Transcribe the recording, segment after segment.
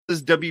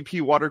is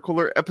WP Water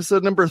Cooler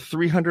episode number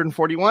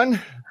 341.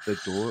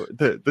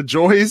 The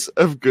joys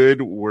of good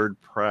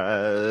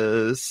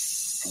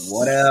WordPress.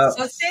 What up?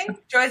 Hosting?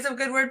 Joys of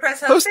good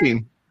WordPress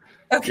Hosting.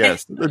 Okay.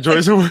 Yes, the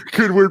joys of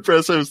good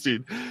WordPress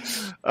hosting.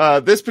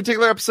 This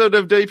particular episode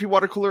of WP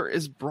Water Cooler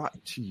is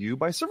brought to you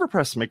by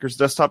ServerPress, Maker's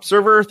Desktop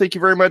Server. Thank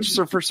you very much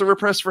for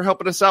ServerPress for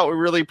helping us out. We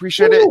really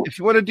appreciate it. If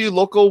you want to do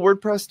local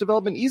WordPress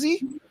development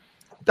easy,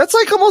 that's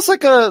like almost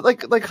like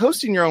like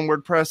hosting your own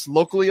WordPress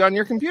locally on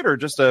your computer.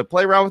 Just to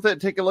play around with it,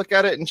 take a look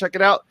at it, and check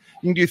it out.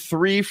 You can do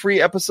 3 free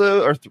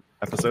episodes,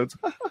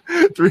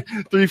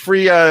 three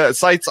free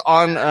sites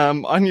on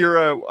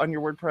your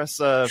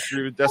WordPress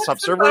through desktop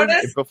server. And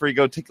feel free to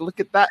go take a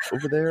look at that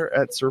over there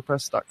at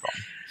serverpress.com.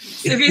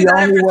 If you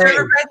sign up for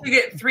ServerPress, you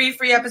get 3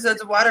 free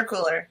episodes of Water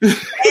Cooler.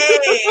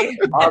 Hey,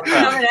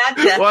 coming at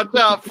you. Watch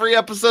out, free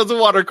episodes of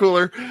Water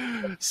Cooler.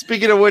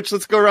 Speaking of which,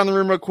 let's go around the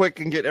room real quick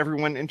and get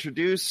everyone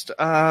introduced.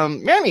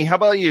 Manny, how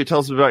about you? Tell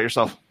us about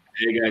yourself.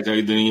 Hey guys, how are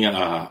you doing?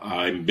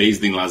 I'm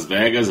based in Las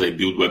Vegas. I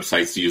build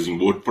websites using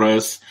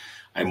WordPress.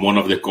 I'm one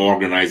of the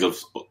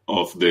co-organizers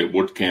of the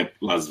WordCamp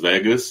Las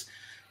Vegas,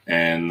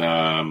 and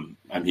I'm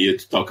here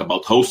to talk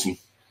about hosting.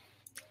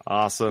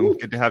 Awesome.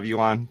 Good to have you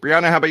on.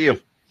 Brianna, how about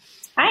you?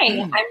 Hi,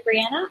 I'm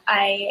Brianna.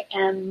 I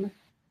am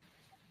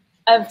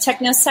of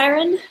Techno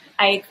Siren.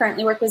 I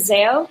currently work with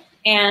Zayo,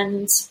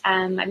 and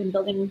I've been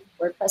building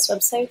WordPress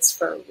websites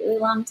for a really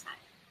long time.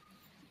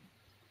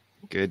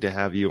 Good to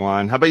have you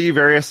on. How about you,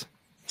 Various?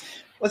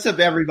 What's up,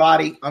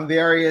 everybody? I'm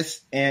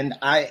Various, and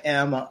I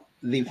am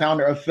the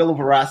founder of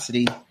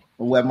Philoveracity,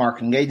 a web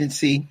marketing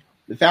agency,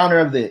 the founder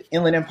of the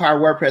Inland Empire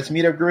WordPress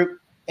Meetup Group,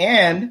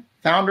 and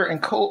founder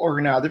and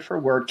co-organizer for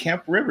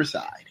WordCamp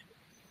Riverside,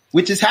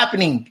 which is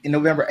happening in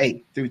November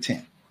 8th through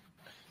 10th.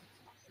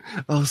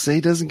 Oh, Say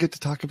doesn't get to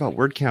talk about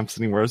WordCamps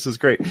anymore. This is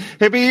great.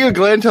 Hey, be you,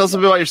 Glenn. Tell us a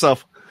bit about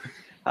yourself.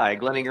 Hi,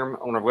 Glenn Ingram,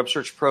 owner of Web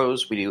Search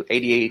Pros. We do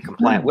ADA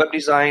compliant web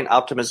design,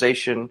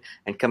 optimization,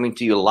 and coming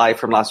to you live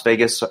from Las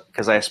Vegas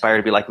because I aspire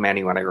to be like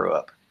Manny when I grow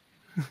up.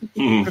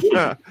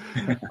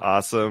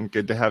 Awesome.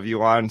 Good to have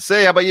you on.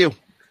 Say, how about you?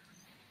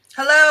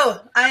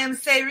 Hello, I am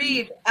Say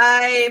Reed.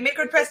 I make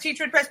WordPress, teach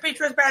WordPress, preach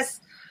WordPress,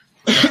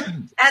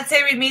 at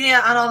Say Reed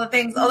Media on all the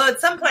things. Although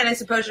at some point I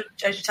suppose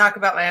I should talk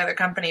about my other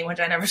company, which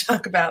I never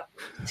talk about.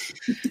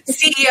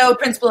 CEO,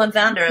 principal, and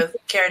founder of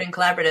Carradine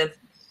Collaborative.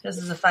 This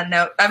is a fun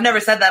note. I've never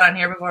said that on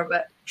here before,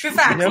 but true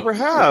fact. You never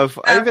have.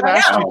 I even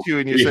asked you to,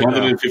 and you said no.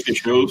 150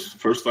 shows,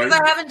 first time.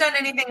 I haven't done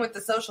anything with the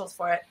socials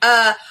for it.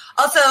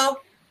 Also,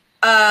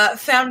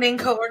 founding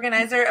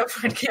co-organizer of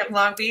WordCamp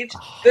Long Beach.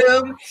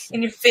 Boom,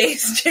 in your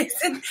face,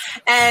 Jason.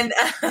 And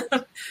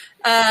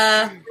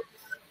at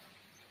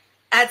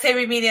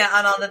Say Media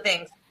on all the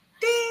things.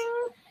 Ding.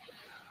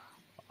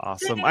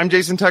 Awesome. I'm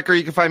Jason Tucker.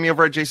 You can find me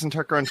over at Jason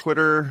Tucker on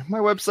Twitter. My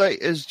website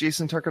is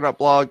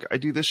jasontucker.blog. I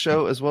do this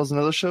show as well as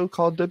another show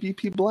called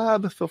WP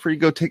Blab. Feel free to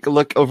go take a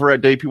look over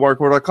at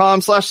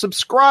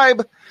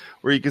wpwatercooler.com/subscribe,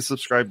 where you can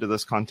subscribe to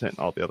this content and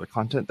all the other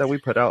content that we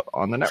put out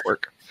on the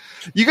network.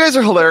 You guys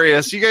are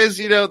hilarious. You guys,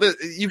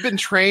 you've been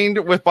trained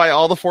by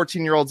all the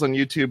 14-year-olds on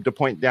YouTube to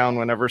point down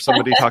whenever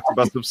somebody talks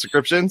about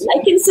subscriptions.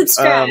 Like and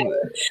subscribe.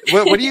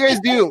 What do you guys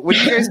do? What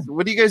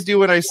do you guys do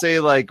when I say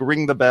like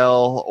ring the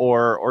bell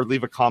or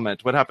leave a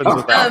comment? What happens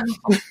with that?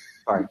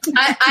 Sorry.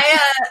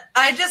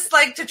 I just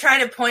like to try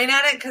to point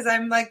at it because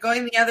I'm like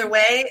going the other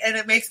way, and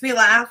it makes me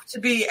laugh to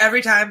be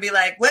every time be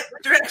like, what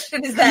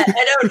direction is that?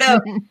 I don't know.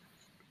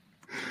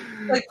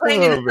 Like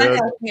playing in the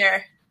sun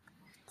here.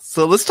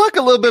 So let's talk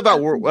a little bit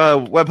about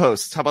web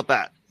hosts. How about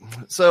that?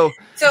 Do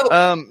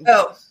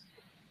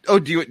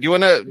you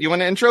want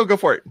to intro? Go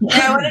for it.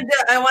 Yeah,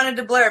 I wanted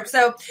to blurb.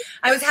 So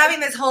I was having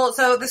this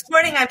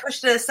morning I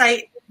pushed a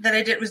site that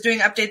I was doing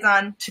updates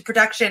on to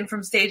production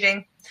from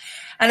staging.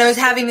 And I was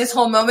having this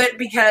whole moment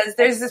because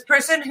there's this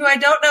person who I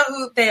don't know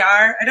who they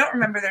are. I don't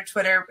remember their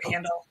Twitter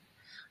handle.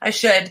 I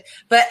should.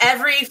 But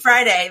every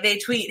Friday they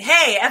tweet,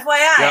 hey,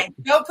 FYI,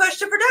 Go push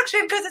to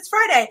production because it's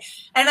Friday.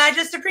 And I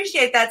just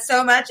appreciate that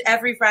so much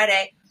every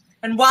Friday.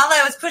 And while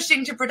I was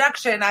pushing to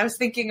production, I was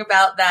thinking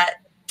about that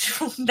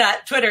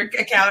Twitter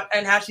account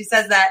and how she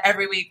says that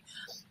every week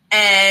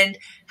and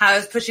how I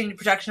was pushing to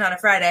production on a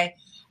Friday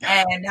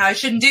and how I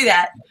shouldn't do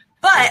that.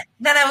 But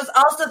then I was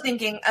also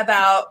thinking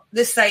about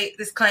this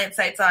client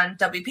site's on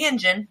WP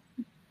Engine.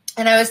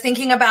 And I was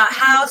thinking about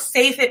how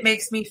safe it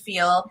makes me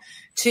feel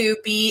to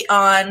be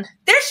on.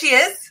 There she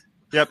is.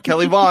 Yep,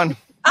 Kelly Vaughn.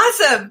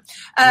 Awesome.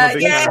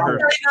 Yeah, Kelly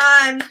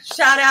Vaughn.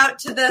 Shout out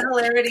to the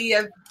hilarity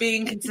of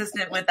being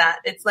consistent with that.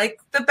 It's like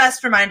the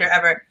best reminder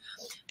ever.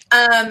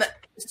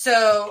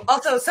 So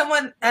also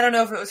someone, I don't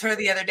know if it was her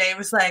the other day,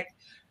 was like,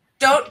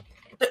 don't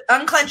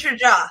unclench your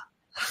jaw.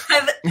 I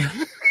have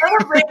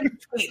random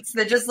tweets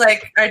that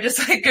are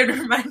just good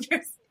reminders. I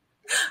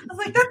was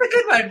like, that's a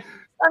good one.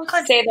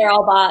 Unclench. Say they're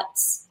all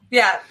bots.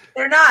 Yeah,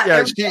 they're not.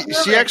 Yeah, They're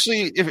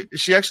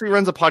she actually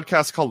runs a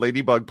podcast called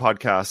Ladybug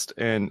Podcast,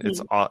 and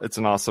it's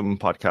an awesome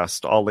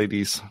podcast. All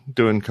ladies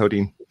doing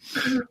coding.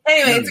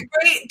 Anyway, it's a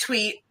great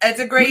tweet. It's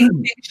a great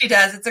thing she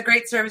does. It's a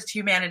great service to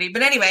humanity.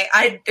 But anyway,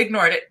 I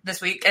ignored it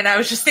this week, and I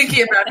was just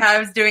thinking about how I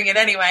was doing it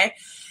anyway.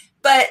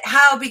 But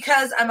how,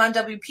 because I'm on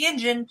WP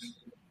Engine,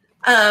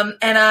 and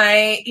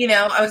I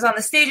was on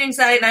the staging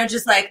site, and I was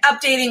just like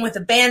updating with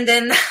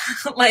abandon,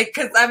 like,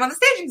 because I'm on the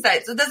staging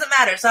site, so it doesn't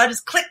matter. So I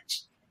just click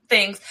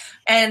things,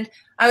 and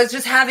I was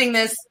just having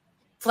this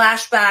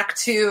flashback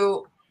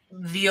to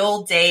the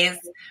old days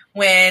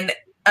when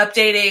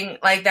updating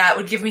like that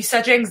would give me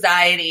such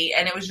anxiety,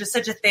 and it was just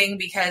such a thing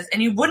because,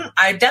 and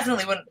I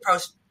definitely wouldn't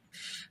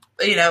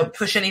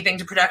push anything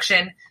to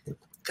production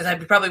because I'd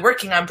be probably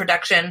working on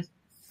production.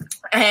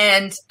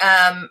 And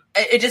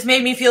it just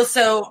made me feel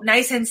so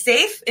nice and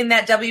safe in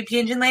that WP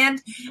Engine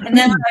land. And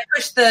then when I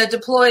push the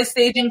deploy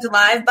staging to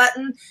live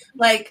button,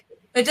 like,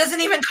 it doesn't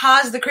even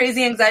cause the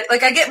crazy anxiety.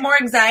 Like, I get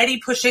more anxiety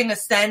pushing a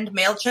send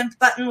MailChimp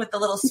button with the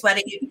little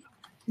sweaty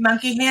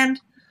monkey hand.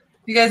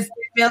 You guys see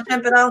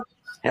MailChimp at all?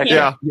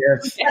 Yeah.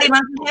 Yes. Sweaty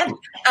monkey hand.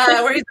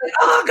 Where he's like,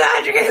 oh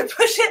God, you're going to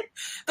push it.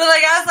 But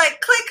like, I was like,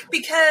 click,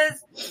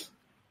 because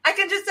I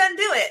can just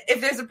undo it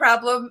if there's a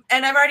problem,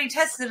 and I've already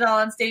tested it all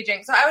on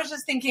staging. So I was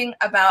just thinking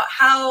about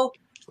how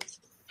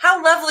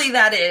lovely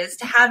that is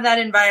to have that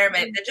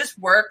environment that just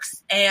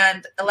works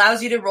and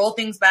allows you to roll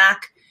things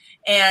back,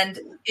 and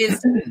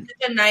is such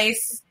a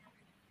nice.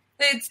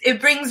 It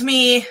brings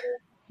me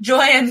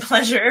joy and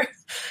pleasure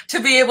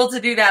to be able to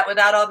do that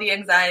without all the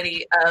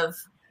anxiety of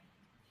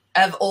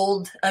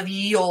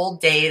ye old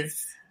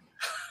days.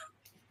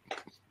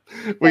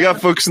 We got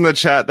folks in the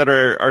chat that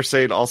are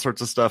saying all sorts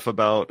of stuff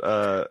about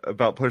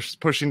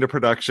pushing to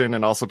production,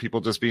 and also people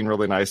just being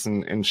really nice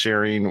and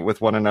sharing with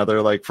one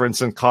another. Like, for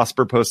instance,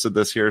 Cosper posted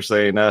this here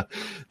saying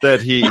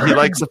that he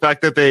likes the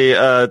fact that they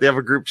have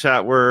a group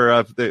chat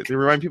where they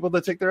remind people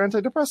to take their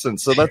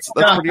antidepressants. So that's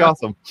pretty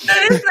awesome.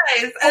 That is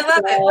nice. I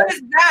love it. What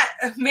is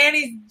that?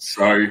 Manny's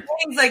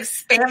like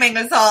spamming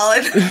us all.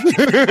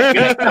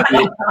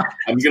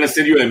 I'm gonna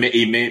send you a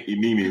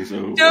meme.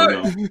 So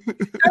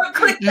don't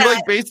click that. You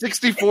like base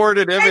 64 an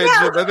image,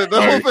 and then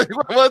the whole thing.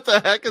 What the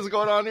heck is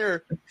going on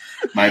here?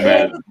 My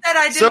bad.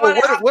 So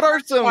what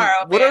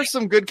are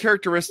some good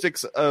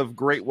characteristics of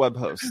great web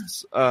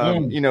hosts?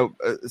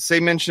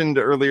 Say mentioned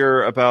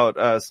earlier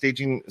about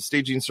staging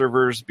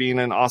servers being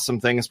an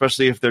awesome thing,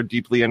 especially if they're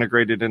deeply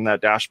integrated in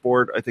that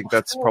dashboard. I think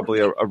that's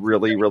probably a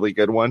really, really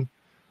good one.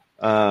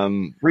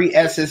 Free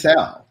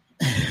SSL.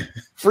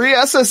 Free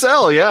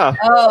SSL, yeah.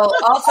 Oh,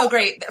 also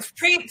great.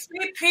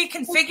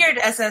 Pre-configured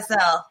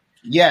SSL.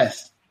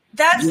 Yes.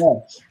 That's you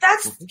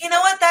know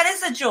what? That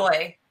is a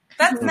joy.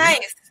 That's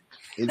nice.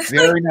 It's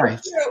very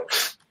nice.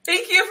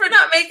 Thank you for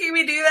not making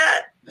me do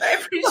that. I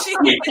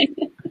appreciate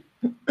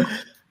it.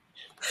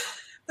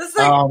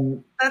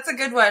 That's a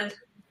good one.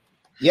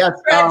 Yes.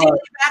 Daily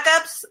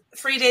backups,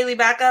 free daily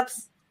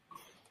backups.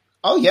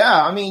 Oh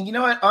yeah. I mean, you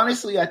know what?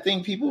 Honestly, I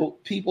think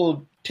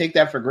people take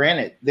that for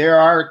granted. There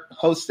are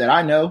hosts that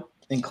I know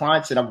and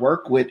clients that I've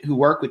worked with who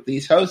work with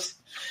these hosts.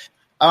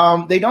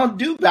 They don't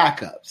do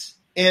backups.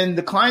 And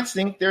the clients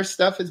think their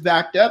stuff is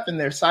backed up in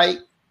their site.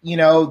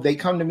 They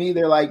come to me,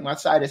 they're like, my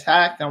site is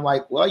hacked. I'm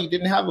like, well, you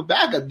didn't have a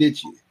backup, did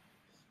you?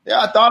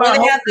 Yeah, I thought I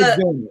was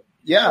doing it.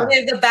 Yeah. They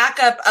have the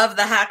backup of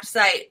the hacked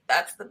site.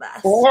 That's the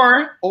best.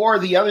 Or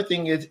the other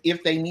thing is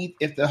if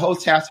the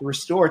host has to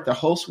restore it, the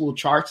host will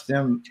charge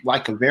them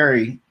like a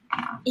very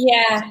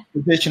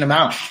sufficient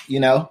amount,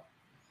 Yeah.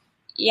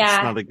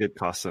 It's not a good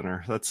cost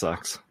center. That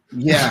sucks.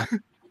 Yeah.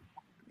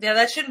 Yeah,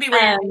 that shouldn't be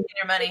where you're making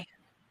your money.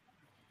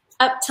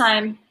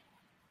 Uptime.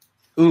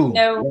 Ooh,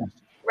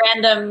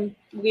 random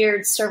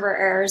weird server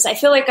errors. I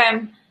feel like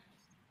I'm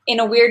in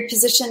a weird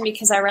position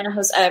because I ran a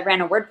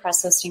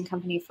WordPress hosting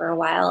company for a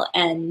while,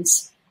 and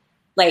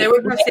like there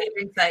was no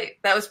staging site.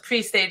 That was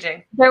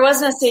pre-staging. There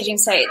was no staging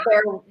site.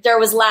 There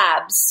was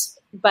labs,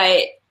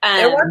 but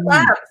there was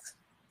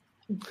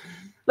labs.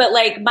 But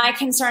like my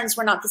concerns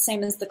were not the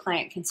same as the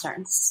client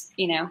concerns.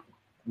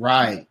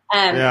 Right.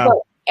 But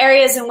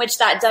areas in which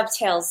that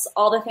dovetails,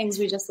 all the things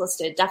we just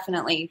listed,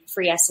 definitely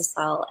free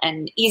SSL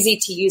and easy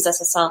to use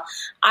SSL.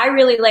 I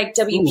really like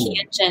WP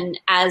Engine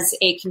as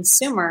a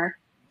consumer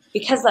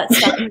because that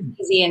stuff is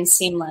easy and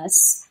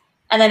seamless.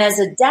 And then as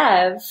a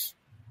dev,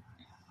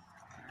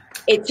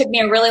 it took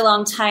me a really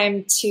long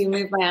time to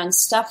move my own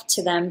stuff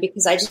to them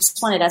because I just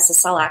wanted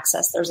SSL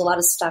access. There's a lot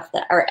of stuff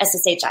or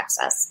SSH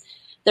access.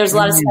 There's a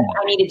lot of stuff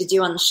I needed to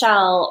do on the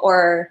shell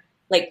or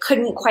like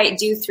couldn't quite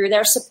do through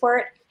their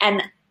support.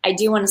 And I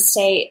do want to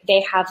say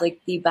they have like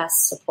the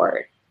best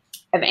support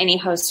of any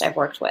host I've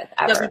worked with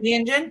ever. WP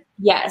Engine?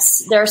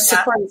 Yes, their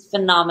support is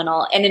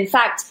phenomenal. And in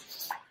fact,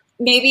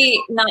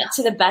 maybe not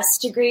to the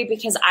best degree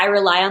because I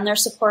rely on their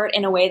support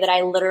in a way that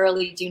I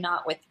literally do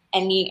not with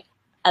any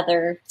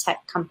other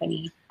tech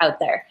company out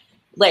there.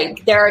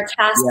 Like there are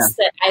tasks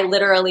that I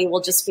literally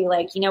will just be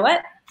like, you know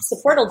what?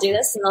 Support will do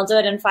this and they'll do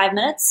it in 5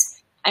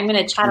 minutes. I'm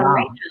going to chat them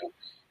right now.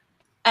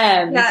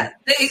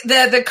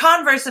 The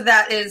converse of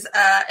that is,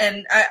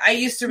 and I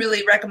used to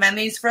really recommend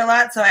these for a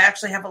lot. So I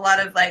actually have a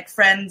lot of like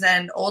friends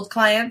and old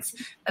clients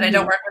that I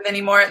don't work with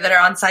anymore that are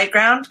on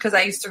SiteGround because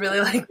I used to really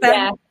like them.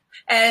 Yeah.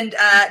 And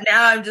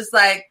now I'm just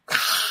like,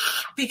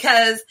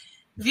 because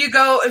if you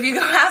go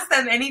ask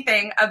them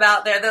anything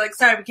about they're like,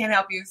 sorry, we can't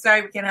help you.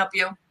 Sorry, we can't help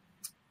you.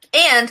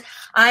 And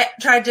I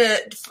tried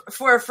to,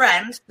 for a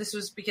friend, this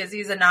was because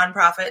he's a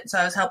nonprofit, so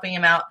I was helping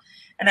him out.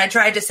 And I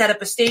tried to set up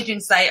a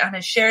staging site on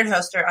his shared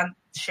host on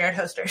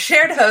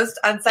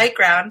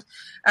SiteGround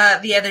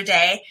the other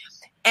day.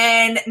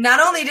 And not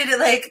only did it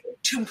like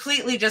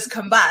completely just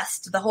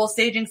combust the whole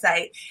staging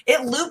site,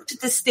 it looped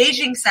the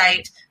staging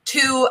site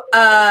to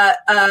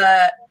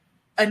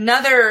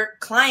another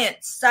client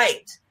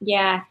site.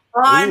 Yeah.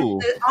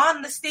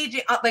 On the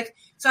staging, like,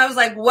 so I was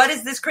like, what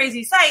is this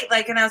crazy site?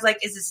 Like, and I was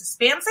like, is this a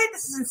spam site?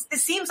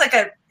 This seems like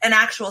an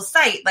actual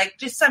site, like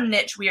just some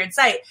niche weird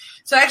site.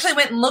 So I actually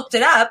went and looked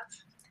it up,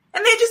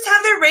 and they just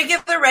have their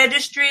regular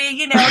registry,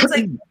 you know, it's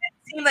like, it didn't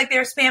seem like they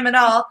were spam at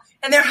all.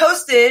 And they're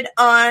hosted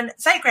on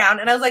SiteGround.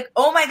 And I was like,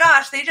 oh my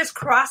gosh, they just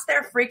crossed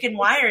their freaking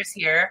wires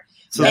here.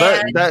 So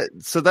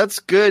that's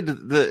good.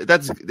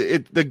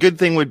 The good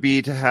thing would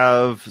be to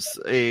have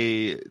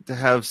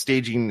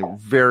staging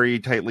very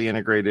tightly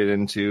integrated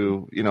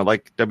into, you know,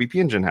 like WP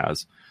Engine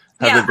has.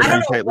 I don't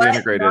know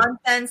what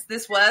nonsense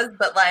this was,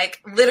 but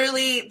like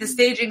literally the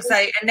staging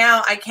site, and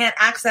now I can't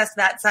access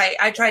that site.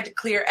 I tried to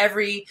clear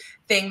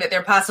everything that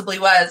there possibly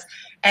was,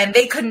 and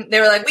they couldn't. They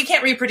were like, we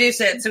can't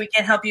reproduce it, so we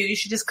can't help you. You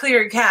should just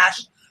clear your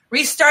cache.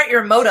 Restart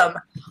your modem.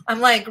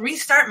 I'm like,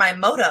 restart my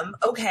modem?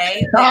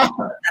 Okay. What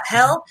the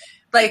hell?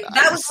 Like,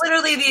 that was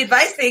literally the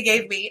advice they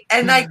gave me.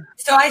 And like,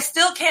 so I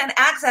still can't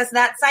access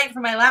that site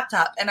from my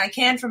laptop, and I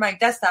can from my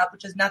desktop,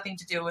 which has nothing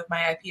to do with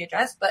my IP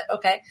address, but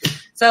okay.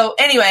 So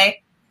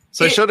anyway.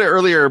 So I showed it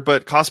earlier,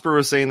 but Cosper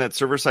was saying that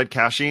server-side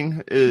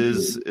caching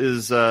is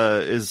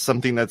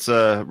something that's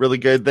really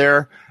good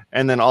there.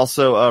 And then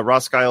also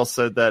Ross Giles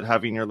said that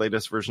having your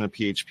latest version of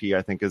PHP,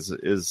 I think, is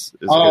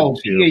good too.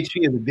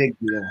 PHP is a big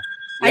deal.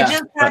 Yeah. I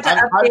just had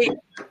to update.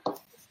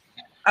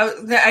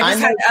 I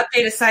just had to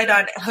update a site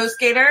on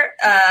HostGator,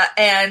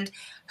 and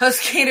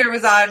HostGator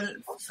was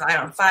on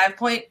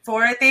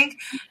 5.4, I think,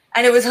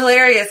 and it was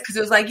hilarious because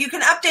it was like you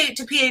can update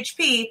to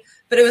PHP,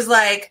 but it was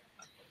like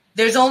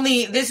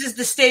this is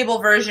the stable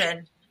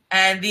version,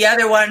 and the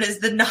other one is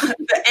the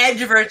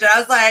Edge version. I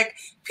was like,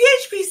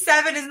 PHP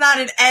 7 is not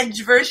an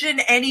Edge version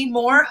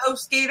anymore,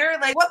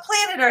 HostGator. Like, what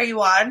planet are you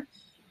on?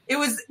 It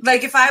was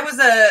like if I was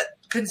a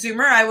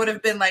consumer, I would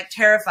have been like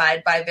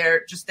terrified by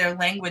their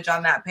language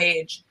on that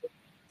page.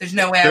 There's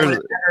no way I would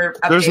have ever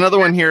updated. There's another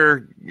one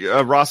here.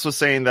 Ross was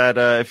saying that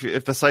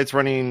if the site's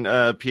running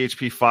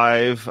PHP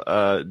 5,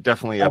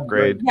 definitely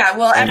upgrade. Yeah,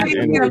 well,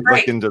 everything's going to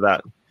break. Look into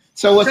that.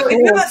 So if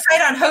you have a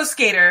site on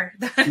HostGator,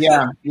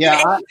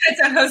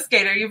 sites on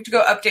HostGator, you have to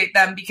go update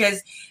them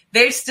because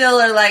they still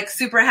are like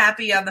super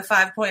happy on the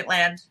 5-point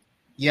land.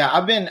 Yeah,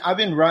 I've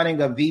been running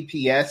a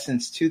VPS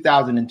since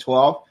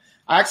 2012.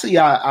 Actually,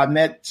 I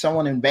met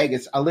someone in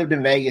Vegas. I lived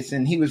in Vegas,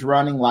 and he was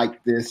running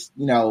like this,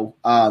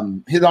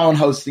 his own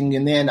hosting.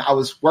 And then I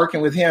was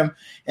working with him,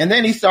 and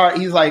then he's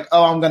like,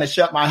 "Oh, I'm going to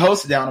shut my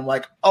host down." I'm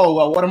like, "Oh,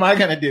 well, what am I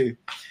going to do?"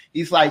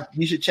 He's like,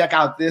 "You should check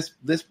out this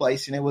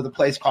place," and it was a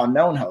place called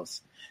Known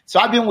Host. So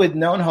I've been with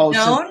Known Host.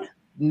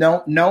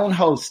 Known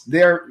Host.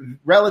 They're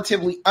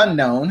relatively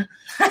unknown,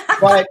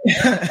 but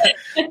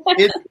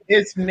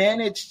it's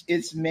managed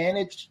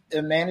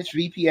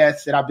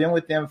VPS that I've been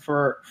with them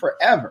for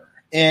forever.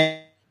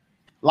 And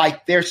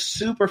like they're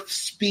super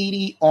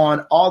speedy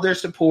on all their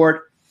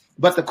support,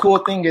 but the cool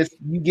thing is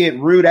you get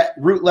root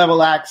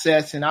level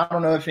access. And I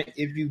don't know if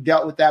you've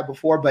dealt with that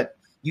before, but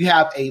you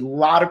have a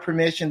lot of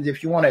permissions.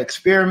 If you want to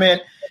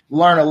experiment,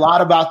 learn a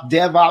lot about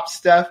DevOps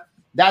stuff,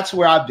 that's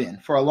where I've been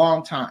for a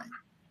long time.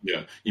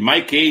 Yeah. In my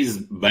case,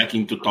 back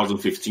in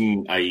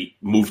 2015, I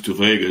moved to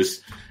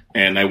Vegas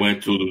and I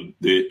went to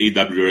the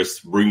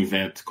AWS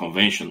reInvent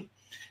convention.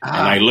 And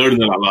I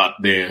learned a lot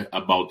there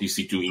about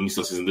EC2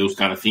 instances and those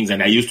kind of things.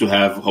 And I used to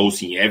have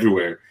hosting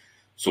everywhere.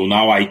 So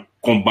now I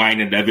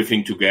combined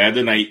everything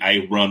together and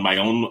I run my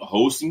own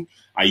hosting.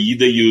 I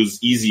either use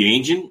Easy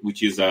Engine,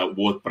 which is a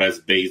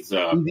WordPress-based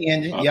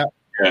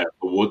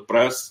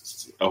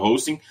WordPress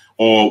hosting,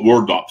 or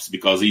WordOps,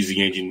 because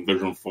Easy Engine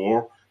version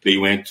 4, they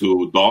went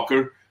to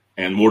Docker,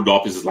 and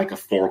WordOps is like a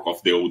fork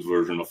of the old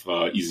version of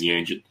Easy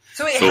Engine.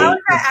 So wait, how is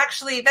that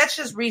actually? That's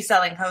just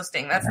reselling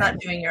hosting. That's not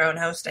doing your own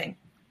hosting.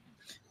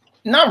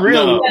 Not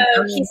really.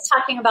 No, he's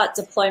talking about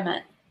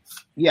deployment.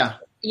 Yeah,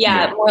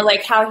 more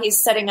like how he's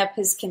setting up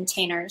his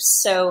containers.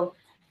 So,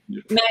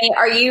 Manny,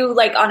 are you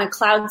like on a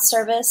cloud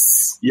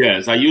service?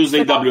 Yes, I use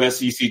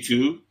AWS EC2.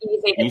 You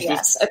use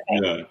AWS, okay.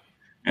 Yeah.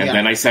 And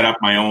then I set up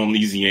my own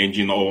Easy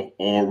Engine or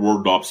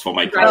WordOps for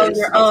my clients.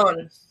 Your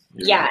own.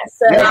 Yeah.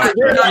 So not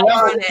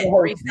on it,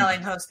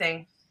 reselling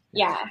hosting.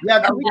 Yeah.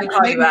 Yeah, can we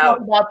talk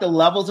about the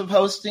levels of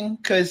hosting?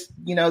 Because,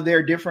 there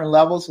are different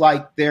levels.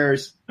 Like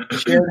there's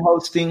shared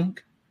hosting.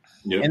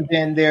 Yep. And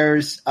then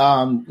there's,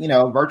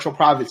 virtual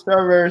private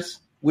servers.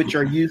 which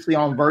are usually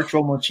on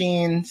virtual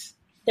machines.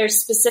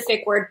 There's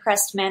specific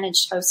WordPress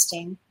managed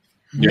hosting.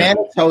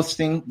 Managed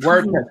hosting,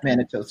 WordPress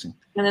managed hosting.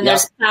 And then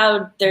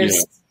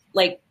there's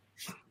like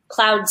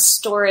cloud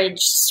storage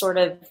sort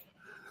of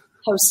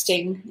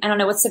hosting. I don't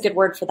know what's a good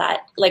word for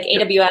that. Like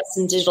AWS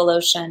and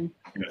DigitalOcean.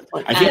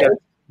 I think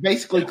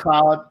basically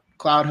cloud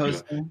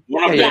hosting.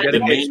 One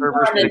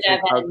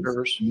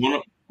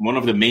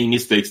of the main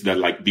mistakes that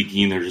like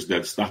beginners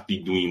that start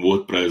doing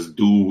WordPress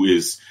do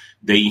is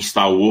they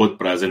install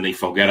WordPress and they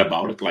forget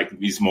about it. Like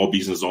these small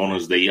business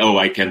owners,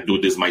 I can do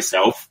this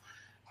myself.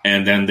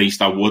 And then they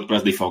install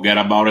WordPress, they forget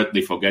about it,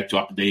 they forget to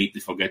update, they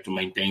forget to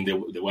maintain the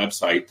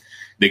website.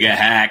 They get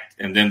hacked,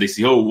 and then they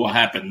say, oh, what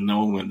happened?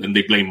 No, and then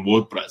they blame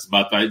WordPress.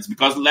 But it's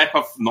because lack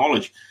of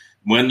knowledge.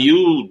 When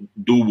you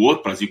do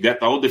WordPress, you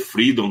get all the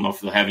freedom of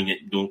having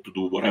it to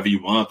do whatever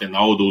you want and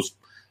all those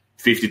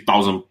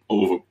 50,000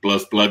 over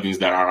plus plugins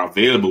that are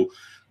available.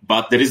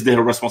 But there is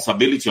the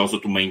responsibility also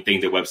to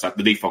maintain the website,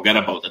 but they forget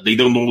about it. They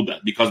don't know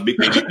that because big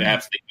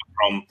apps they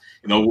come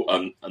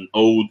from an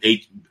old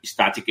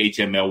static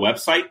HTML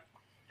website,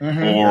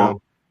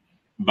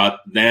 but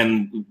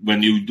then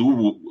when you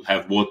do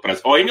have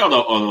WordPress or any other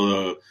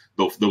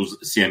of those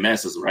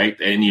CMSs, right?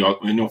 Any of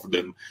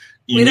them,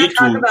 we don't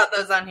talk about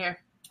those on here.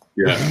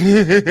 Yeah,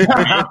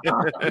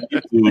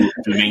 to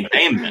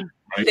maintain them,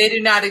 right? They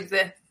do not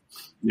exist.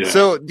 Yeah.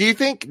 So do you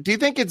think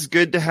it's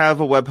good to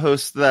have a web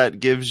host that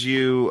gives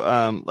you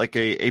like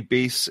a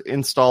base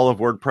install of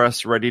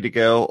WordPress ready to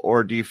go,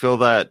 or do you feel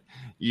that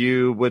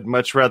you would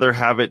much rather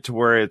have it to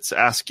where it's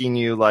asking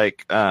you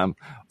like,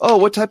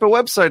 what type of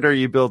website are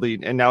you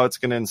building? And now it's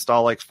going to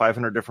install like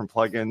 500 different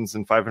plugins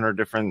and 500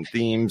 different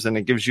themes, and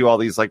it gives you all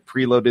these like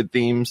preloaded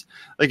themes.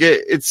 Like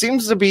it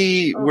seems to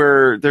be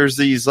where there's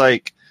these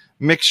like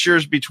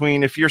mixtures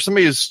between if you're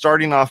somebody who's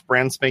starting off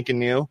brand spanking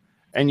new,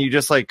 and you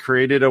just like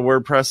created a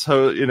WordPress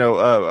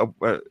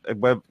a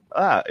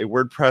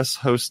WordPress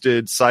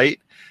hosted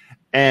site,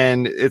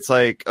 and it's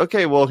like,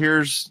 okay, well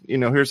here's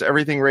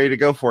everything ready to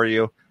go for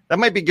you. That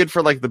might be good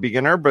for like the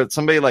beginner, but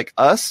somebody like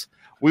us,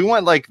 we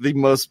want like the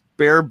most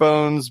bare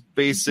bones,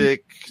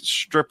 basic,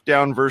 stripped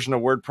down version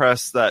of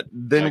WordPress that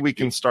then we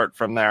can start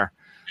from there.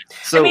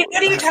 So, I mean,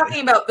 what are you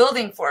talking about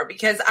building for?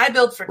 Because I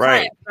build for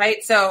clients,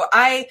 right? So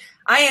I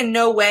in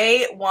no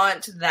way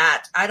want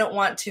that. I don't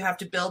want to have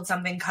to build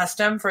something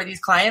custom for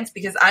these clients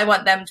because I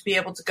want them to be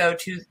able to go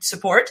to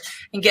support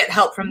and get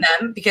help from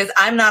them because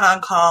I'm not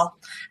on call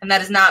and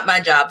that is not my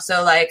job.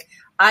 So like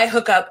I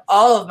hook up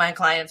all of my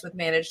clients with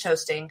managed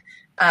hosting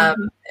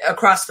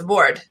across the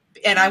board.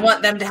 And I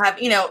want them to have,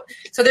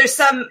 so there's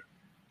some,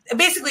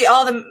 basically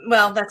all the,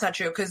 well, that's not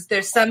true because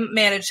there's some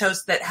managed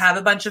hosts that have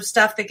a bunch of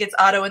stuff that gets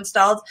auto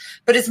installed,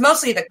 but it's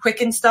mostly the quick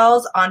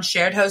installs on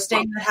shared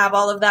hosting that have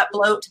all of that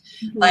bloat.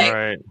 Like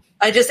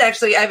I have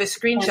a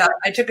screenshot.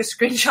 I took a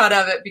screenshot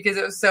of it because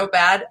it was so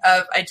bad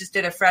I just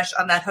did a fresh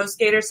on that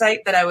HostGator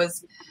site that I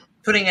was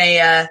putting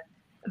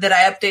that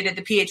I updated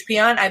the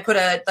PHP on. I put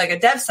a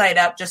dev site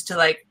up just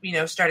to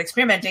start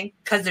experimenting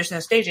because there's no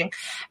staging.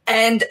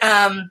 And,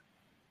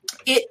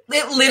 it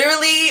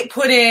literally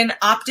put in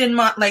opt-in,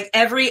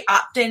 every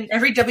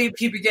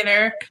WP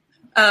beginner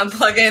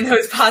plugin that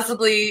was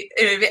possibly,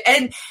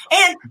 and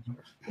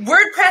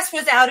WordPress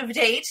was out of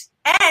date,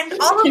 and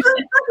all of those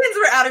plugins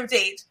were out of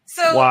date.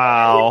 So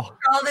wow,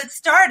 all that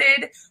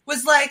started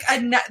was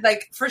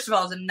first of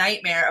all, it was a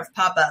nightmare of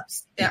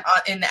pop-ups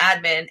in the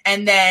admin,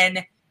 and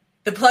then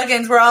the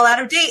plugins were all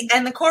out of date,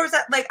 and the core was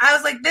I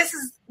was like, this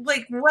is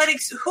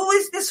who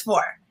is this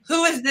for?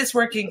 Who is this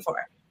working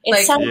for?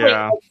 It sounds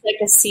like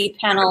a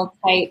cPanel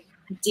type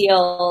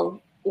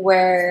deal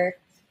where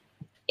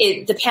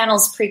the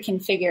panel's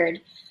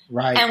pre-configured.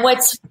 Right. And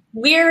what's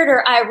weird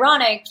or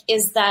ironic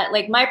is that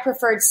my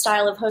preferred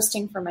style of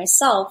hosting for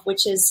myself,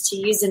 which is to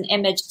use an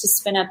image to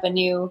spin up a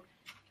new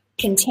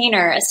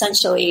container,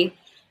 essentially,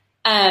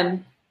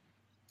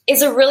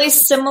 is a really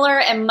similar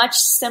and much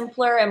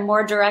simpler and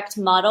more direct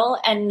model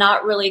and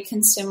not really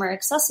consumer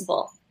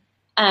accessible.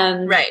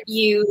 Right.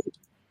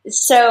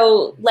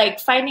 So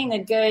finding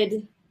a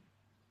good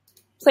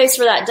place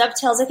where that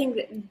dovetails, I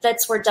think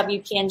that's where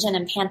WP Engine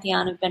and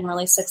Pantheon have been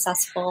really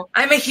successful.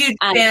 I'm a huge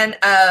fan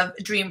of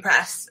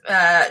DreamPress,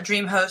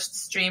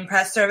 DreamHost's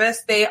DreamPress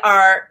service. They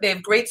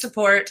have great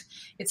support.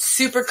 It's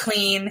super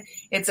clean.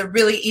 It's a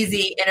really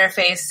easy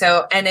interface.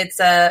 So, and it's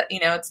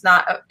it's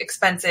not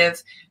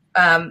expensive.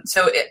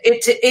 So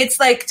it's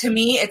to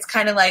me, it's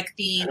kind of like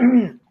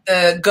the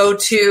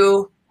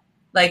go-to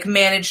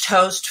managed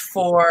host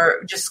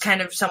for just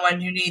kind of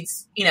someone who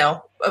needs,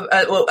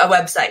 a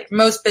website.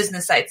 Most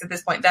business sites at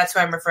this point, that's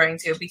what I'm referring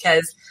to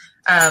because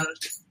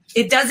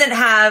it doesn't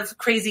have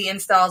crazy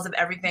installs of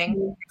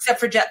everything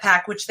except for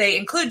Jetpack, which they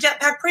include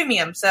Jetpack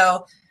Premium.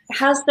 So it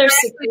has their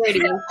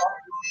security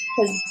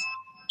because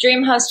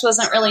DreamHost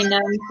wasn't really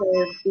known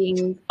for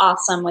being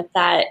awesome with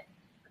that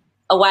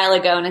a while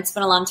ago, and it's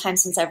been a long time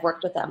since I've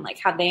worked with them.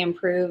 Have they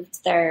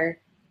improved their?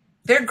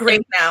 They're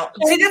great now.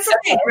 See, that's the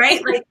thing,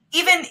 right?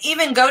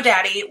 Even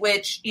GoDaddy,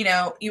 which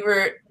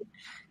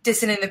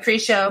dissing in the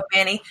pre-show,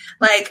 Manny.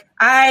 Like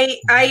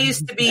I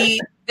used to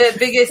be the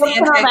biggest Don't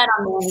put all that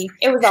on Manny.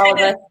 It was all of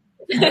us.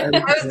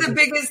 I was the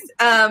biggest.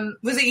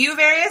 Was it you,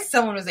 Various?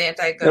 Someone was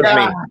anti-GoDaddy.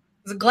 Yeah.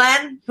 Was it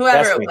Glenn?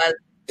 Whoever That's it me. was.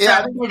 Yeah,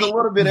 I think it was a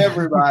little bit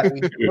everybody.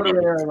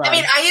 I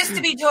mean, I used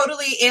to be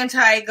totally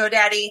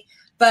anti-GoDaddy,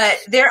 but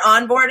their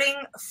onboarding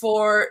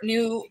for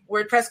new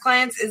WordPress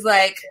clients is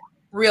like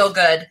real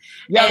good.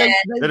 Yeah,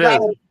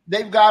 And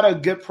they've got a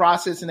good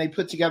process, and they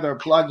put together a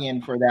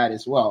plugin for that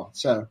as well.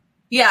 So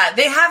yeah,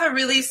 they have a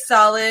really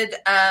solid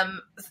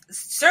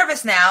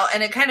service now,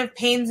 and it kind of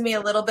pains me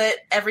a little bit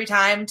every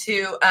time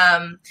to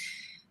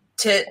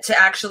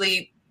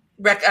actually.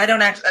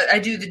 I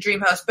do the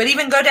Dreamhost, but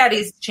even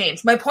GoDaddy's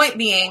changed. My point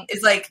being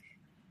is like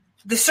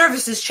the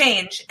services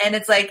change, and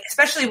it's like,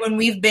 especially when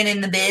we've been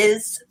in the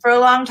biz for a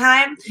long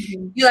time,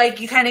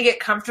 you kind of get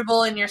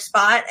comfortable in your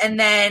spot, and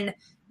then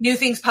new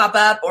things pop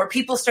up or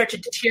people start to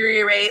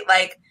deteriorate.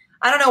 Like,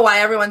 I don't know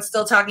why everyone's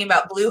still talking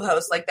about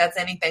Bluehost like that's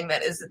anything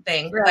that is a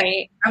thing. Right.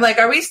 Like, I'm like,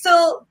 are we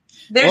still?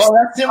 Well,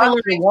 that's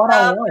similar to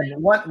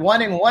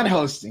one-on-one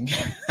hosting.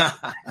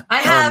 I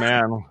have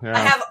Yeah. I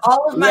have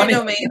all of my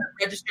domains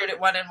registered at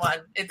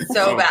 1-in-1. It's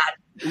so bad.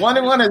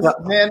 1-in-1 is,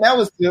 man, that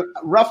was the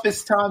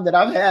roughest time that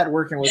I've had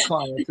working with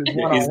clients. Is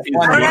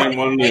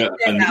 1-in-1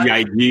 an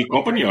EID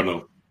company or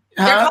no?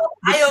 They're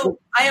called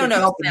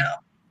IONOS now.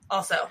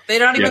 Also, they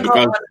don't even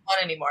call it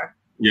 1-in-1 anymore.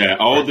 Yeah,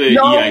 all the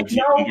EIG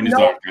companies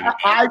are kind of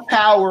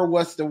iPower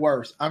was the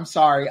worst. I'm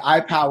sorry,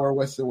 iPower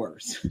was the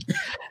worst.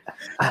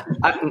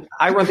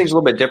 I run things a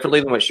little bit differently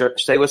than what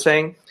Shay was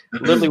saying.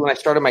 Literally, when I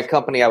started my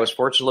company, I was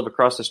fortunate to live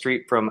across the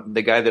street from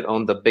the guy that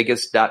owned the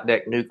biggest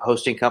 .NET nuke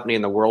hosting company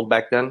in the world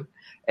back then.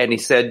 And he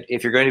said,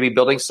 if you're going to be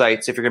building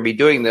sites, if you're going to be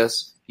doing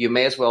this, you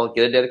may as well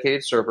get a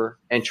dedicated server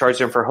and charge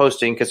them for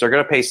hosting because they're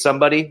going to pay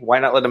somebody. Why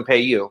not let them pay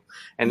you?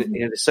 And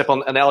the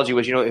simple analogy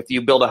was, if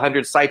you build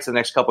 100 sites in the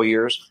next couple of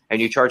years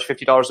and you charge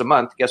 $50 a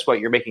month, guess what?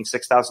 You're making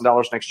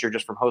 $6,000 next year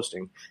just from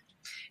hosting.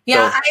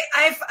 Yeah, So,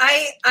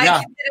 I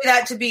consider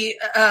that to be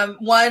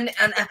one,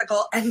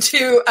 unethical, and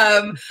two,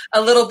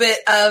 a little bit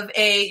of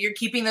you're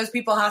keeping those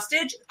people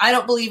hostage. I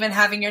don't believe in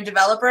having your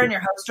developer and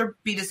your hoster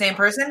be the same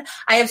person.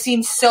 I have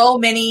seen so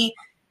many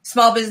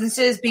small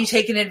businesses be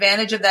taken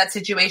advantage of that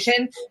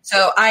situation.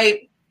 So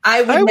I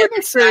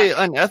wouldn't say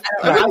unethical.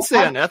 I wouldn't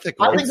say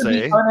unethical. I think it'd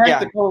be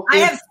unethical. I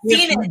have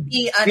seen it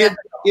be unethical.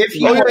 If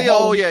you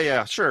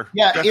sure.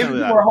 Yeah, Definitely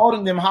if you were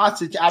holding them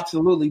hostage,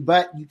 absolutely.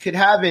 But you could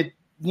have it,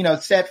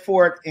 set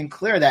for it and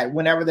clear that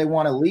whenever they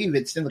want to leave,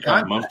 it's in the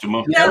contract. Month to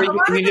month. Yeah,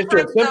 you can just do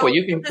it simple.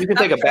 You can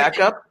take a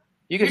backup.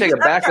 You can take a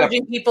backup.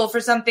 Charging people for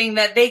something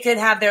that they could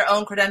have their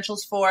own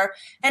credentials for,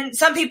 and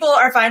some people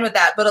are fine with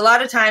that. But a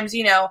lot of times,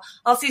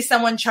 I'll see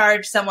someone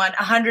charge someone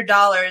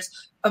 $100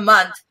 a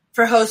month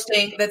for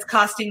hosting that's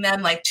costing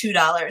them like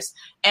 $2,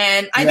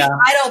 and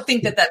I don't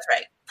think that that's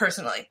right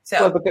personally.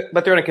 So,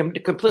 but they're in a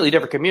completely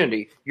different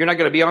community. You're not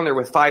going to be on there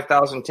with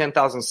 5,000,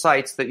 10,000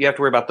 sites that you have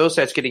to worry about those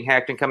sites getting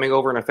hacked and coming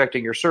over and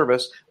affecting your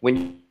service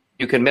when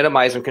you can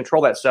minimize and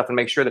control that stuff and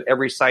make sure that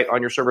every site on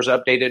your server is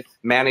updated,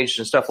 managed,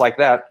 and stuff like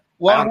that.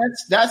 Well,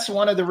 that's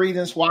one of the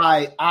reasons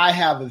why I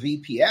have a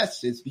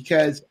VPS is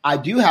because I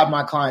do have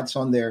my clients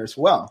on there as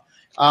well.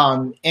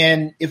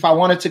 And if I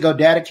wanted to go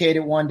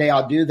dedicated one day,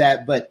 I'll do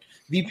that. But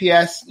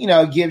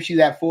VPS, gives you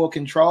that full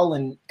control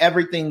and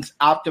everything's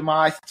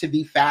optimized to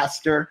be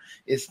faster.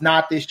 It's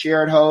not this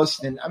shared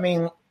host. And I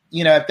mean,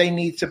 if they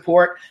need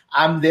support,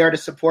 I'm there to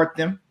support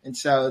them. And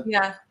so,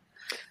 yeah,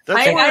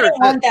 I don't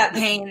want that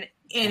pain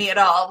any at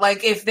all.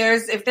 Like if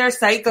their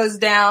site goes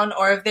down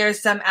or if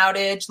there's some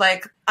outage,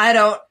 like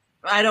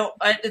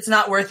it's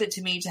not worth it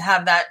to me to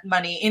have that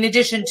money in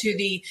addition to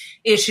the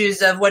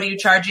issues of what are you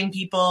charging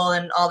people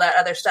and all that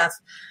other stuff.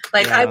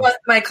 Like I want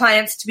my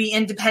clients to be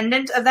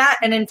independent of that.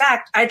 And in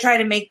fact, I try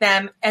to make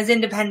them as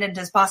independent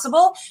as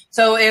possible.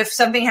 So if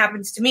something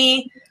happens to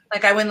me,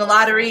 like I win the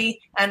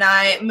lottery and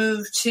I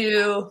move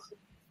to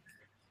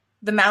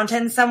the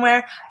mountains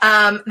somewhere,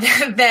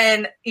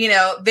 then,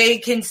 they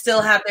can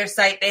still have their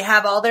site. They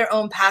have all their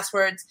own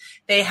passwords.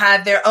 They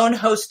have their own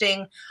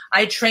hosting.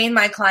 I train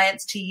my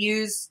clients to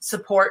use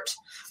support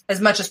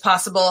as much as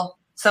possible.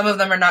 Some of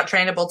them are not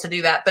trainable to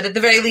do that, but at the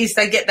very least,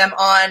 I get them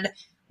on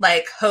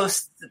like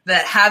hosts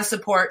that have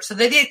support so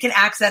that they can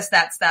access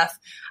that stuff.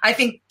 I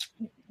think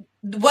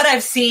what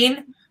I've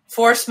seen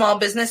for small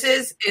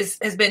businesses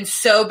has been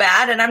so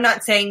bad. And I'm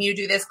not saying you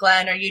do this,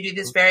 Glenn, or you do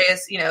this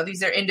various,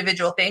 these are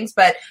individual things,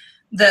 but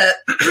the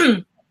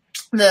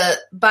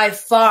by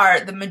far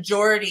the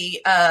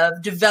majority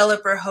of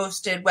developer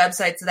hosted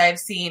websites that I've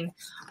seen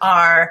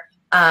are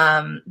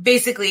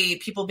basically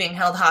people being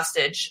held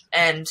hostage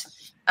and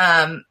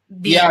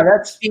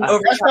that's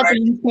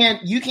something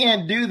you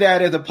can't do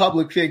that as a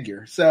public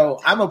figure. So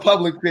I'm a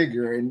public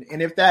figure,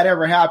 and if that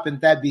ever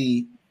happened, that'd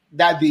be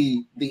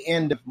the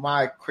end of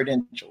my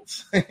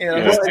credentials.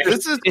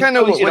 This is kind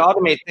of what you can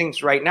automate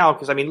things right now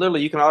because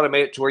literally you can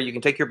automate it to where you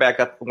can take your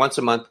backup once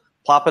a month,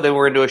 plop it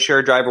into a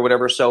shared drive or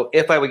whatever. So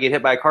if I would get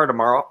hit by a car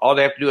tomorrow, all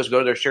they have to do is go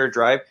to their shared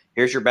drive.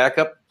 Here's your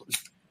backup.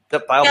 the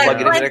file, plug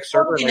it in the next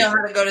server. You know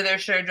how to go to their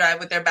shared drive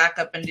with their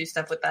backup and do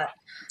stuff with that.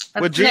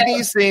 What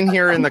JD's saying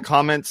here in the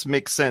comments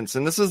makes sense,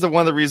 and this is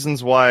one of the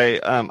reasons why.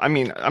 I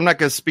mean, I'm not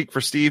going to speak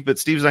for Steve, but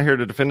Steve's not here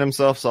to defend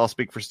himself, so I'll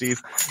speak for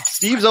Steve.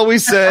 Steve's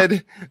always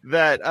said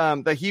that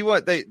that he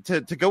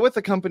to go with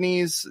the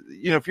companies.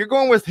 You know, if you're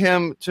going with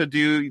him to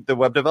do the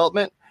web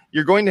development,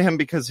 you're going to him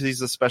because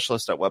he's a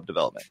specialist at web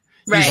development.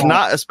 Right. He's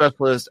not a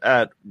specialist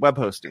at web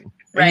hosting,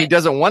 and he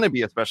doesn't want to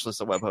be a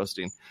specialist at web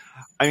hosting.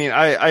 I mean,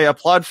 I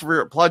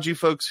applaud you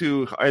folks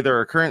who either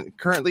are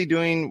currently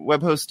doing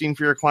web hosting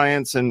for your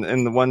clients and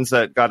the ones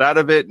that got out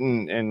of it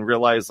and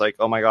realized like,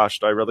 oh my gosh,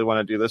 do I really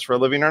want to do this for a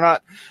living or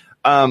not?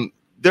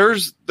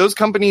 Those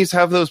companies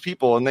have those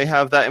people and they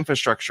have that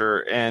infrastructure.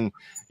 And,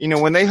 you know,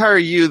 when they hire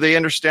you, they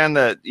understand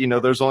that, you know,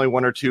 there's only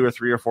 1 or 2 or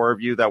 3 or 4 of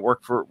you that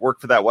work for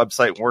that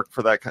website, work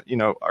for that, you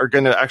know, are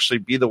going to actually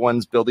be the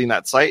ones building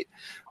that site.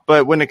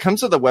 But when it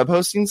comes to the web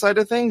hosting side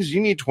of things, you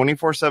need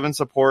 24/7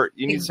 support.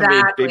 You need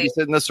somebody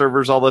babysitting the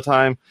servers all the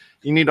time.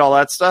 You need all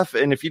that stuff.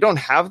 And if you don't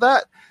have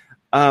that,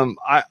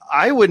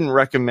 I wouldn't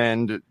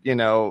recommend, you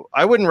know,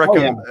 I wouldn't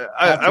recommend,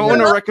 I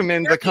want to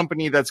recommend the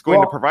company that's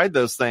going to provide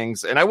those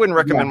things. And I wouldn't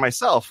recommend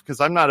myself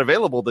because I'm not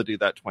available to do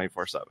that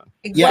 24/7.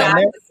 Yeah.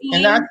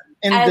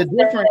 And the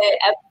different.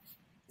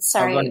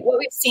 What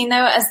we've seen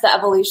though as the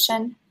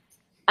evolution,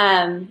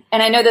 and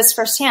I know this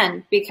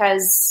firsthand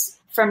because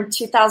from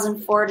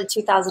 2004 to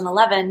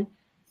 2011,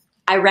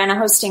 I ran a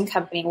hosting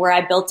company where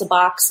I built a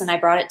box and I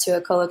brought it to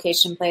a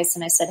co-location place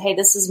and I said, hey,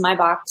 this is my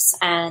box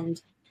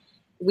and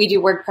we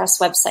do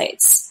WordPress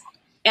websites.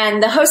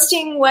 And the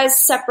hosting was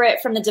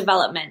separate from the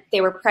development.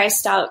 They were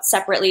priced out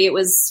separately. It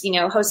was, you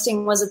know,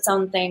 hosting was its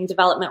own thing.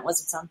 Development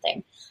was its own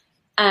thing.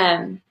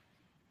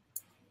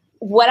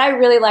 What I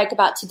really like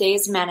about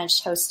today's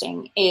managed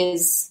hosting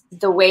is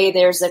the way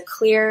there's a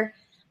clear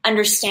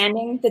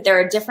understanding that there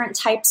are different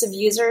types of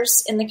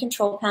users in the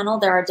control panel.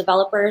 There are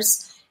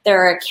developers,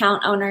 there are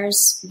account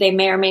owners. They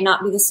may or may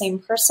not be the same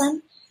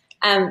person.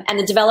 And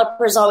the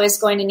developer is always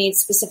going to need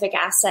specific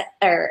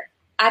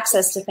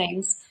access to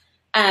things.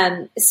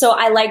 So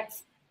I like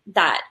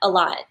that a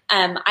lot.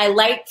 I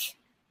like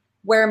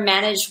where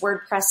managed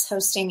WordPress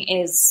hosting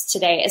is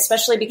today,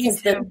 especially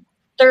because the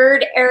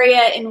third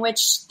area in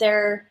which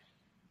they're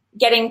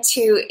getting to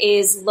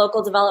is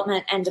local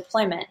development and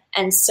deployment.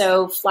 And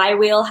so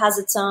Flywheel has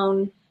its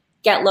own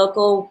Get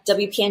Local.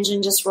 WP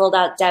Engine just rolled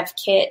out Dev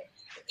Kit.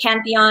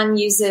 Pantheon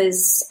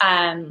uses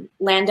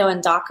Lando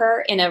and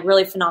Docker in a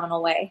really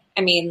phenomenal way.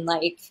 I mean,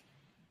 like,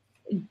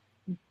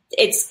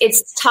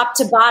 it's top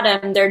to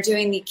bottom. They're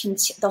doing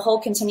the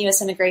whole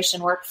continuous integration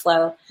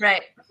workflow.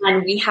 Right.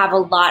 And we have a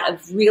lot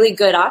of really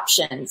good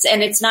options.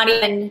 And it's not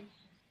even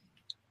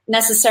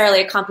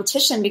necessarily a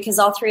competition because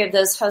all 3 of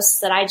those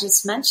hosts that I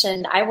just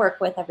mentioned, I work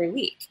with every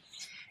week.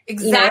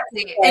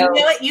 Exactly. You know? And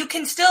you know what? You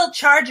can still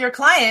charge your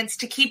clients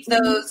to keep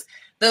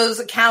those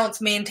accounts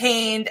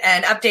maintained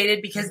and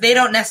updated because they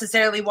don't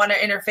necessarily want to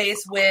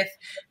interface with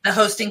the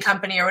hosting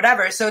company or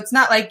whatever. So it's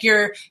not like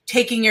you're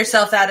taking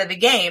yourself out of the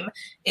game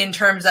in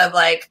terms of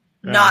like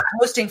not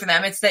hosting for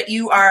them. It's that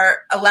you are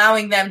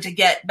allowing them to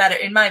get better,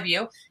 in my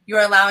view, you're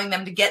allowing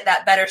them to get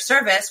that better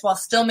service while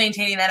still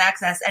maintaining that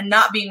access and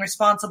not being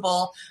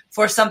responsible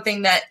for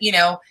something that, you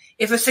know,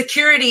 if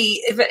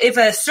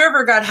a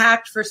server got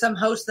hacked for some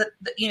host that,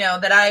 you know,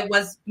 that I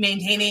was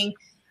maintaining,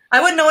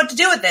 I wouldn't know what to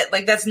do with it.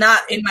 Like, that's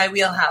not in my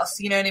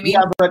wheelhouse. You know what I mean?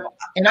 Yeah,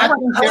 and I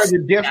think there's a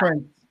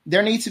difference.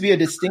 There needs to be a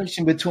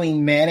distinction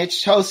between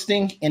managed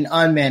hosting and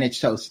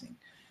unmanaged hosting.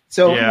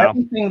 So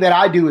everything that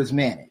I do is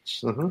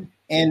managed. Mm-hmm.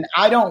 And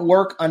I don't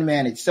work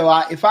unmanaged. So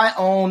if I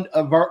owned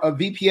a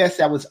VPS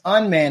that was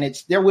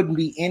unmanaged, there wouldn't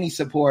be any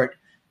support,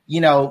 you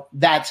know,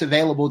 that's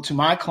available to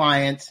my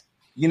clients,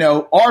 you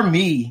know, or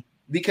me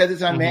because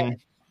it's unmanaged.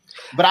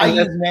 Mm-hmm. But I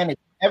use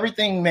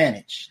everything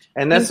managed.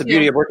 And that's the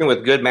beauty of working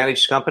with good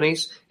managed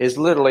companies is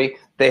literally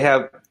they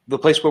have the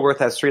place we're with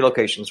has 3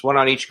 locations, one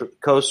on each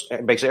coast,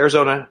 basically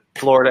Arizona,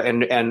 Florida,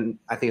 and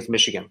I think it's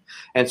Michigan.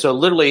 And so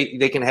literally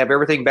they can have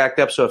everything backed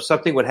up. So if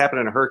something would happen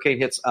and a hurricane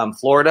hits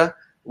Florida,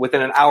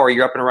 within an hour,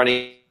 you're up and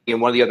running in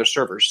one of the other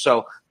servers.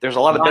 So there's a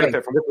lot of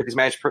benefit from these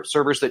managed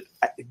servers that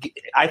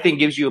I think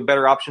gives you a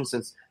better option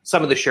since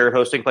some of the shared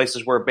hosting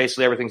places where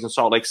basically everything's in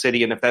Salt Lake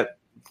City. And if that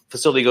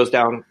facility goes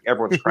down,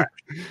 everyone's crashed.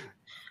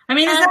 I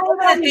mean, is that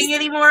even a thing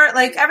anymore?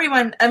 Like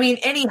everyone, I mean,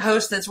 any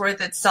host that's worth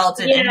its salt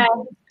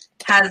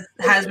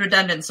has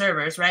redundant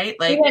servers, right?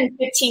 Like even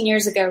 15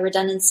 years ago,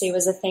 redundancy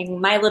was a thing.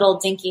 My little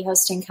dinky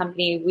hosting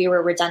company, we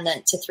were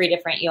redundant to 3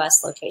 different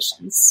U.S.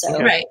 locations. So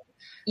right.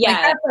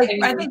 Yeah,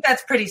 I think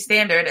that's pretty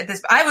standard at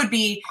this. That would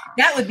be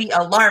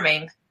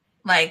alarming.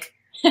 Like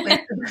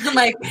that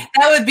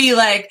would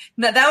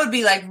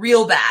be like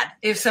real bad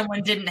if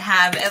someone didn't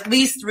have at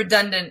least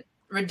redundant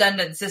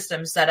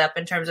systems set up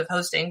in terms of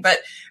hosting. But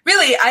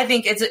really, I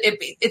think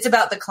it's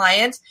about the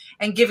client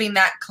and giving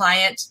that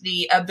client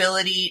the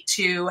ability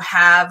to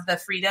have the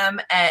freedom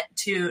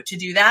to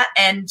do that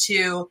and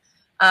to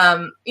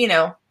you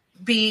know,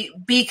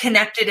 be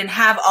connected and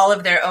have all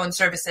of their own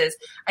services.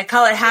 I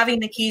call it having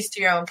the keys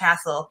to your own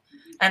castle.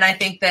 And I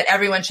think that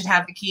everyone should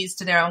have the keys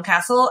to their own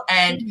castle.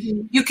 And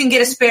you can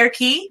get a spare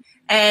key,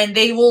 and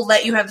they will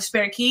let you have the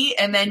spare key,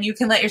 and then you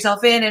can let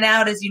yourself in and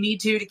out as you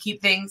need to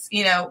keep things,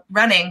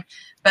 running.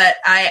 But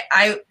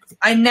I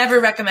never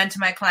recommend to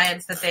my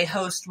clients that they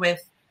host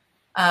with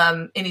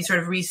any sort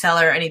of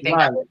reseller or anything.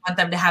 Right. I want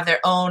them to have their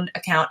own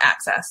account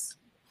access.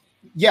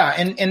 Yeah,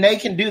 and they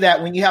can do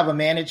that when you have a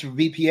managed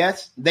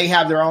VPS. They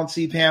have their own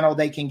cPanel.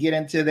 They can get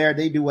into there.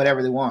 They do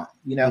whatever they want,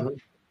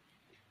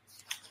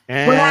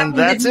 And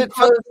that's it,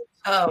 folks.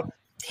 Oh,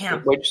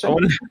 damn.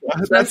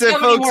 That's it,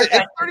 folks.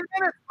 It's 30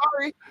 minutes.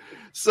 Sorry.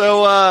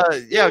 So,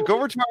 go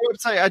over to our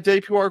website at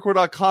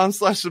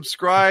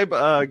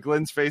jpwarcourt.com/subscribe.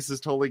 Glenn's face is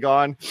totally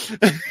gone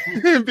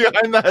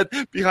behind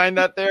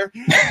that there.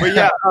 But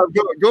yeah,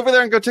 go over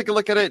there and go take a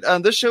look at it.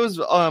 This show is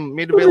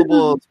made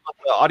available as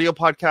an audio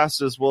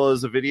podcast as well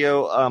as a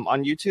video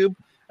on YouTube.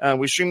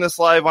 We stream this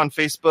live on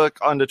Facebook,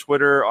 onto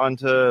Twitter,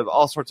 onto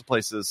all sorts of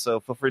places. So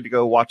feel free to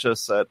go watch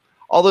us at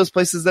all those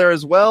places there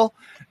as well.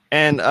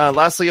 And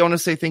lastly, I want to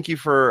say thank you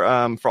for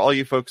all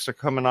you folks for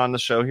coming on the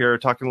show here,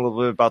 talking a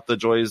little bit about the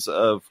joys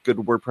of good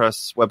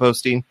WordPress web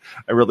hosting.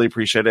 I really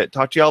appreciate it.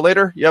 Talk to y'all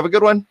later. You have a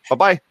good one.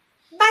 Bye-bye.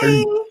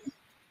 Bye.